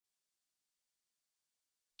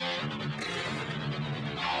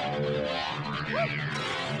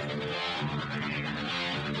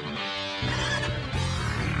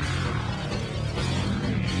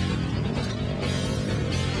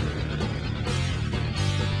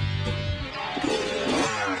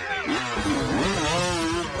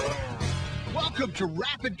Welcome to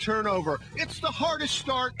Rapid Turnover. It's the hardest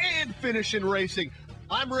start and finish in racing.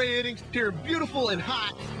 I'm Ray Iddings here in beautiful and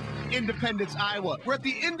hot Independence, Iowa. We're at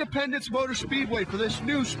the Independence Motor Speedway for this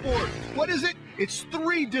new sport. What is it? It's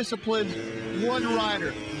 3 disciplines, 1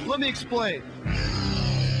 rider. Let me explain.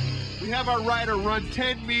 We have our rider run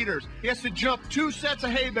 10 meters. He has to jump 2 sets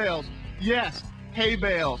of hay bales. Yes, hay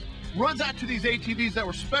bales. Runs out to these ATVs that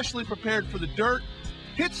were specially prepared for the dirt.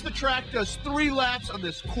 Hits the track, does 3 laps on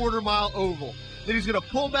this quarter-mile oval. Then he's going to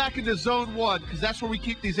pull back into zone 1, because that's where we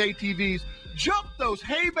keep these ATVs. Jump those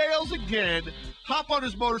hay bales again, hop on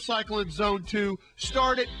his motorcycle in zone 2,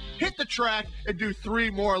 start it, hit the track, and do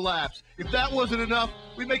 3 more laps. If that wasn't enough,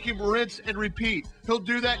 we make him rinse and repeat. He'll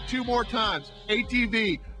do that 2 more times.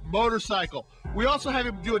 ATV, motorcycle. We also have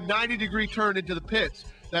him do a 90-degree turn into the pits.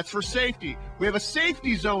 That's for safety. We have a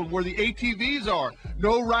safety zone where the ATVs are.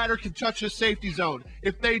 No rider can touch this safety zone.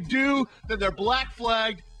 If they do, then they're black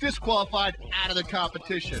flagged, disqualified, out of the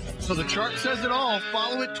competition. So the chart says it all.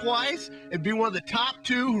 Follow it twice and be one of the top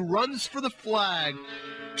 2 who runs for the flag.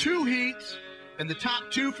 2 heats, and the top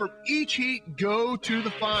 2 from each heat go to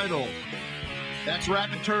the finals. That's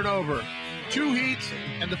Rapid Turnover. 2 heats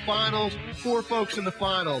and the finals, 4 folks in the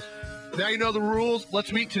finals. Now you know the rules.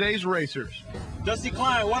 Let's meet today's racers. Dusty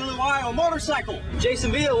Klein, Waterloo, Iowa, motorcycle.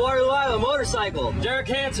 Jason Beal, Waterloo, Iowa, motorcycle. Derek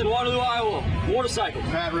Hansen, Waterloo, Iowa, motorcycle.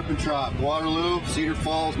 Pat Rippentrop, Waterloo, Cedar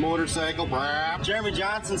Falls, motorcycle. Jeremy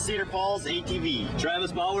Johnson, Cedar Falls, ATV.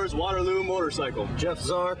 Travis Bowers, Waterloo, motorcycle. Jeff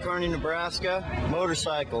Czar, Kearney, Nebraska,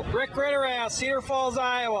 motorcycle. Rick Ritterath, Cedar Falls,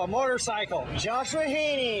 Iowa, motorcycle. Joshua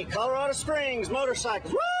Haney, Colorado Springs, motorcycle.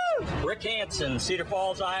 Woo! Rick Hansen, Cedar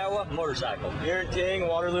Falls, Iowa, motorcycle. Aaron King,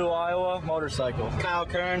 Waterloo, Iowa, motorcycle. Kyle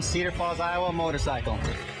Kern, Cedar Falls, Iowa, motorcycle.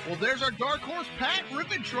 Well, there's our dark horse, Pat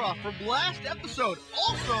Rippentrop from last episode.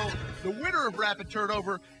 Also, the winner of Rapid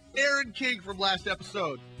Turnover, Aaron King from last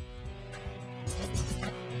episode.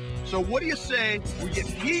 So what do you say we get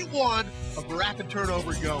heat 1 of Rapid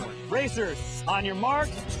Turnover going? Racers, on your mark,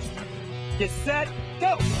 get set,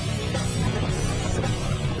 go!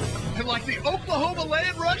 And like the Oklahoma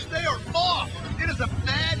Land Rush, they are off. It is a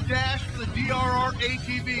mad dash for the DRR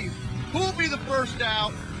ATVs. Who'll be the first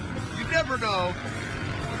out? You never know.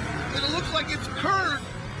 And it looks like it's Kern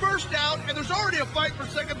first out, and there's already a fight for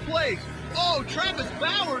second place. Oh, Travis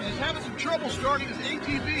Bowers is having some trouble starting his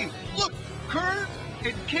ATV. Look, Kern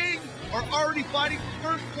and King are already fighting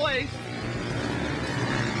for first place.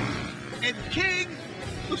 And King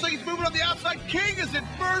looks like he's moving on the outside. King is in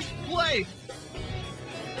first place.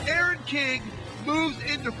 Aaron King moves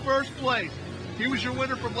into first place. He was your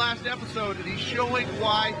winner from last episode, and he's showing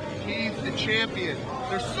why he's the champion.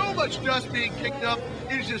 There's so much dust being kicked up,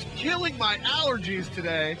 it is just killing my allergies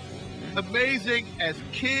today. Amazing as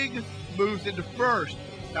King moves into first.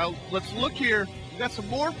 Now, let's look here. We've got some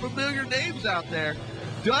more familiar names out there.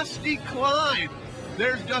 Dusty Klein.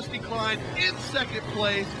 There's Dusty Klein in second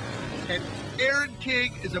place, and Aaron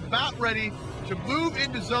King is about ready to move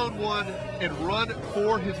into zone 1 and run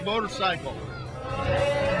for his motorcycle.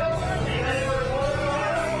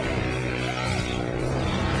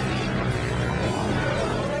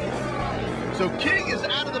 So King is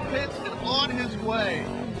out of the pits and on his way.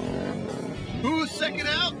 Who's second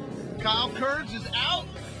out? Kyle Kearns is out.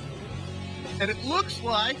 And it looks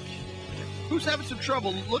like, who's having some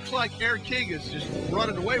trouble? It looks like Aaron King is just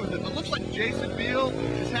running away with it. It looks like Jason Beal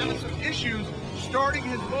is having some issues starting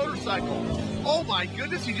his motorcycle. Oh my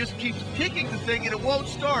goodness, he just keeps kicking the thing and it won't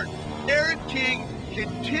start. Aaron King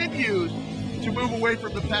continues to move away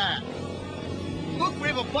from the pack. Look, we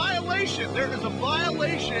have a violation. There is a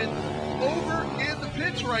violation over in the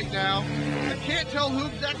pits right now. I can't tell who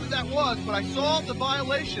exactly that was, but I saw the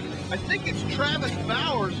violation. I think it's Travis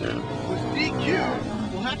Bowers was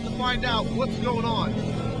DQ'd. We'll have to find out what's going on.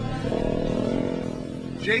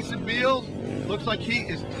 Jason Beals looks like he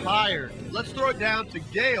is tired. Let's throw it down to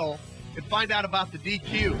Gale and find out about the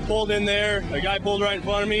DQ. Pulled in there, a guy pulled right in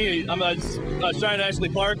front of me. I was trying to actually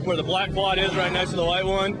park where the black quad is, right next to the white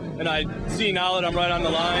one, and I see now that I'm right on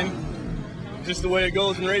the line. Just the way it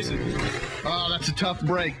goes in racing. Oh, that's a tough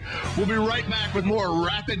break. We'll be right back with more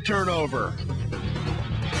Rapid Turnover.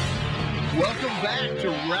 Welcome back to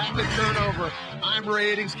Rapid Turnover. I'm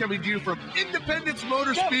Ray Iddings coming to you from Independence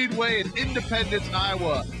Motor Speedway in Independence,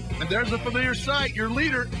 Iowa. And there's a familiar sight, your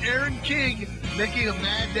leader, Aaron King, making a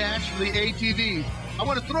mad dash for the ATVs. I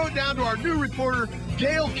want to throw it down to our new reporter,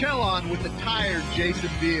 Gail Kellon, with the tired Jason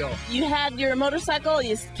Beal. You had your motorcycle,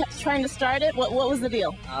 you kept trying to start it. What was the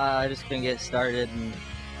deal? I just couldn't get started and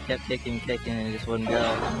kept kicking, and it just wouldn't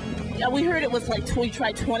go. Yeah, we heard it was like you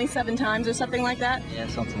tried 27 times or something like that. Yeah,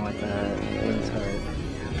 something like that. It wouldn't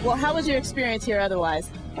start. Well, how was your experience here otherwise?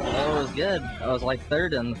 Well, it was good. I was like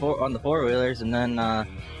third on the four-wheelers, and then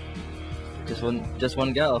just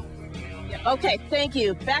wouldn't go. Okay, thank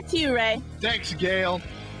you. Back to you, Ray. Thanks, Gail.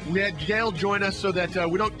 We had Gail join us so that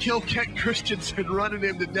we don't kill Kent Christensen running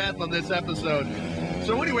him to death on this episode.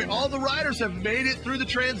 So anyway, all the riders have made it through the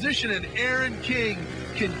transition, and Aaron King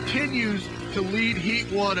continues to lead Heat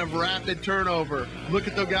 1 of Rapid Turnover. Look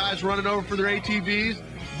at the guys running over for their ATVs.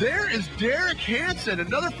 There is Derek Hansen,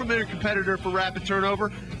 another familiar competitor for Rapid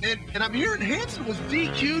Turnover. And I'm hearing Hansen was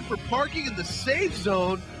DQ'd for parking in the safe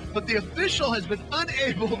zone, but the official has been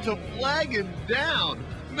unable to flag him down.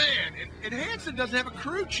 Man, and Hansen doesn't have a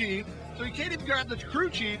crew chief, so he can't even grab the crew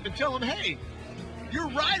chief and tell him, hey, your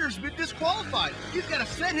rider's been disqualified. He's got to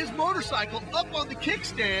set his motorcycle up on the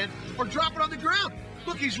kickstand or drop it on the ground.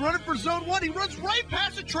 Look, he's running for zone 1. He runs right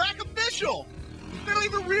past the track official. They don't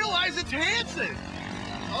even realize it's Hansen.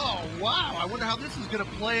 Oh, wow. I wonder how this is going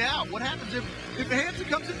to play out. What happens if Hansen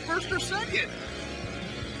comes in first or second?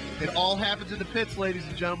 It all happens in the pits, ladies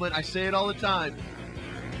and gentlemen. I say it all the time.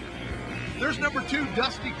 There's number 2,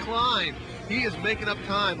 Dusty Klein. He is making up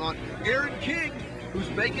time on Aaron King, who's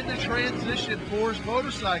making the transition for his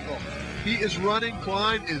motorcycle. He is running.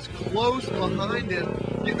 Klein is close behind him,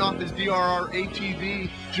 getting off his DRR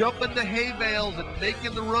ATV, jumping the hay bales and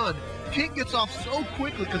making the run. King gets off so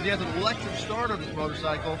quickly because he has an electric start on his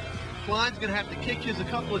motorcycle. Klein's going to have to kick his a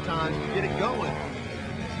couple of times to get it going.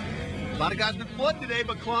 A lot of guys been flooding today,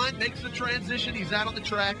 but Klein makes the transition. He's out on the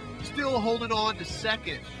track, still holding on to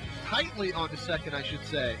second. Tightly on to second, I should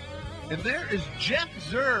say. And there is Jeff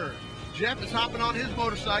Zur. Jeff is hopping on his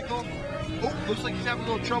motorcycle. Oh, looks like he's having a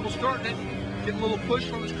little trouble starting it. Getting a little push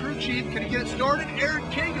from his crew chief. Can he get it started? Aaron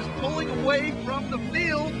King is pulling away from the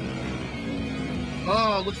field.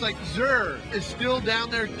 Oh, looks like Zur is still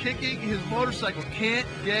down there kicking his motorcycle. Can't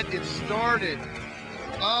get it started.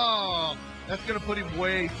 Oh, that's going to put him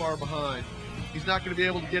way far behind. He's not going to be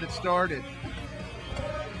able to get it started.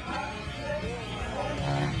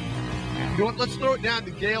 You know what? Let's throw it down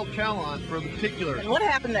to Gail Kellon for the particular. And what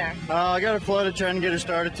happened there? I got her flooded trying to get her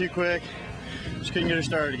started too quick. Just couldn't get her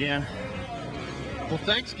started again. Well,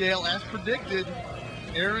 thanks, Gail. As predicted,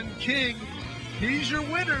 Aaron King, he's your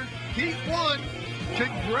winner. Heat 1.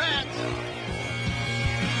 Congrats.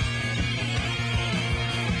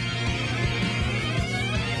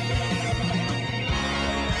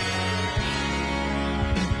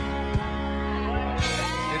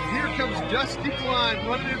 And here comes Dusty Klein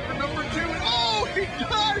running in for number 2. Oh, he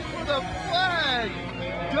dives for the flag.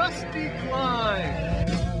 Dusty Klein.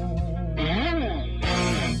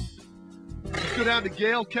 Let's go down to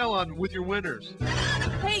Gail Kellon with your winners.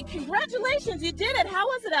 Hey, congratulations, you did it. How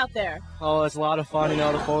was it out there? Oh, it's a lot of fun. You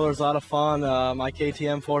know, the four-wheeler's a lot of fun. My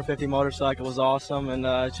KTM 450 motorcycle was awesome, and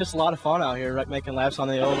it's just a lot of fun out here, right, making laps on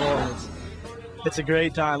the oval. And it's a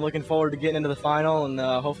great time. Looking forward to getting into the final, and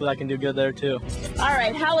hopefully I can do good there too. All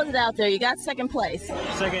right, how was it out there? You got second place.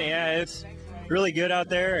 Second, yeah, it's really good out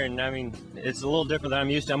there, and I mean, it's a little different than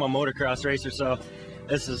I'm used to. I'm a motocross racer, so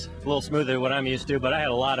this is a little smoother than what I'm used to, but I had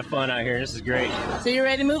a lot of fun out here. This is great. So you're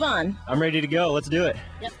ready to move on? I'm ready to go. Let's do it.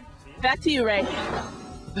 Yep. Back to you, Ray.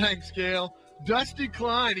 Thanks, Gail. Dusty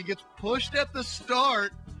Klein, he gets pushed at the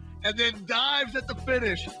start and then dives at the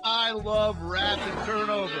finish. I love Rapid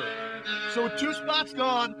Turnover. So with 2 spots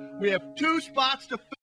gone, we have 2 spots to